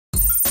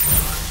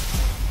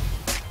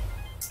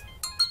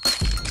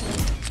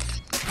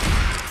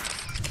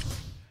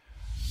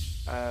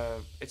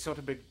it's not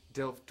a big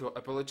deal to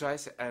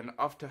apologize, and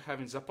after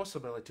having the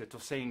possibility to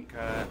think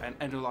and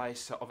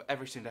analyze of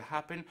everything that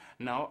happened,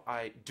 now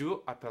I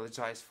do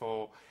apologize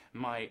for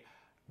my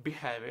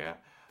behavior,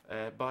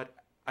 but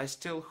I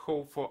still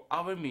hope for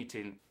our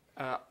meeting.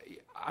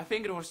 I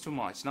think it was too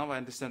much. Now I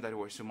understand that it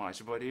was too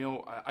much, but you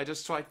know, I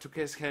just tried to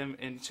kiss him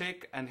in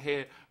cheek, and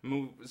he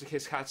moved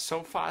his head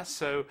so fast,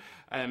 so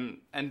and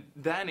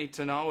then it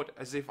turned out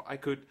as if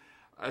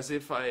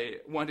I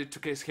wanted to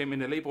kiss him in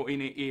the lip or in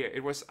the ear.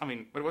 It was, I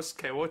mean, it was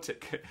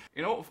chaotic.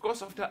 You know, of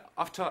course,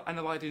 after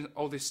analyzing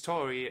all this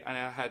story, and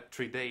I had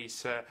 3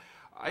 days,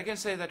 I can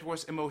say that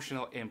was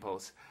emotional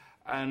impulse.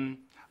 And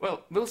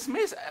well, Will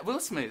Smith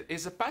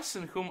is a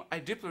person whom I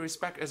deeply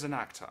respect as an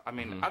actor. I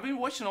mean, I've been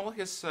watching all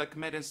his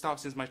comedian stuff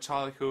since my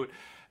childhood,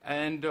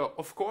 and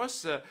of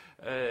course,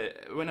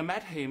 when I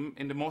met him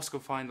in the Moscow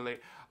finally,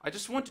 I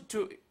just wanted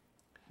to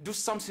do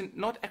something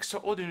not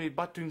extraordinary,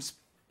 but to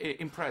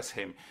impress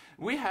him.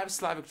 We have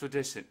Slavic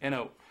tradition, you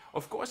know.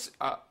 Of course,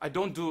 I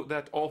don't do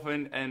that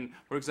often, and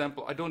for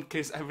example, I don't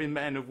kiss every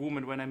man or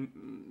woman when I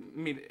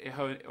meet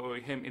her or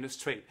him in the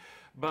street.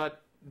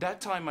 But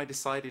that time I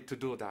decided to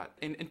do that.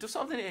 In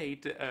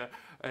 2008,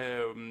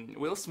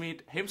 Will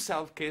Smith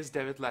himself kissed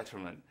David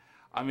Letterman.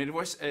 I mean, it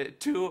was a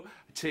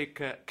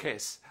two-cheek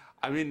kiss.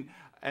 I mean,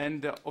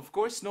 and of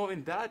course,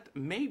 knowing that,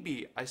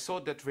 maybe I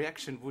thought that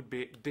reaction would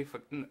be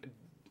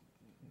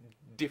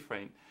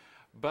different.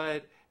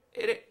 But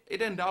it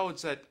ended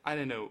out that, I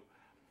don't know.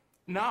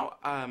 Now,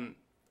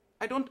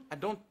 I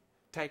don't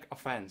take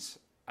offense.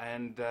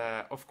 And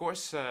of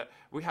course,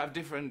 we have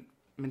different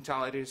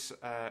mentalities,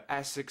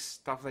 ethics,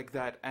 stuff like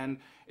that, and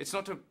it's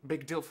not a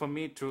big deal for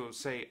me to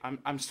say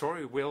I'm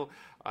sorry, Will.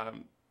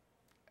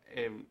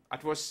 It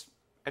was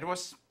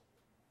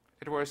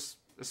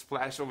a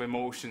splash of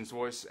emotions,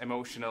 was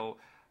emotional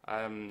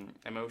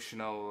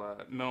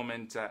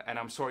moment, and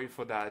I'm sorry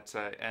for that.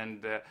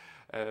 And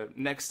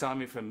next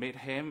time if I meet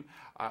him,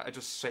 I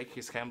just shake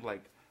his hand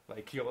like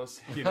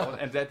yours, you know,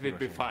 and that will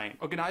be fine.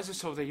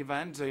 Organizers of the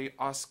event, they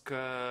ask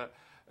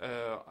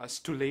us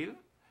to leave.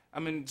 I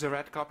mean, the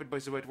red carpet, by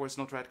the way, it was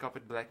not red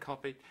carpet, black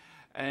carpet.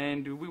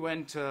 And we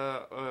went to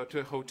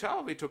a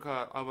hotel, we took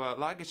our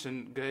luggage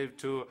and gave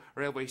to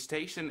railway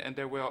station, and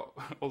there were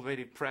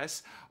already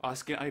press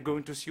asking, are you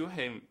going to sue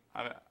him?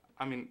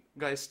 I mean,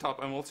 guys, stop,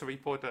 I'm also a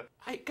reporter.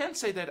 I can't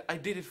say that I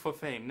did it for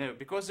fame, no,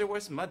 because there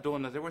was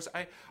Madonna, there was,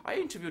 I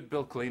interviewed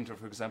Bill Clinton,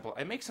 for example.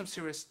 I make some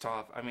serious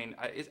stuff. I mean,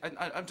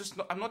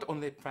 I'm not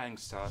only a prank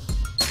star.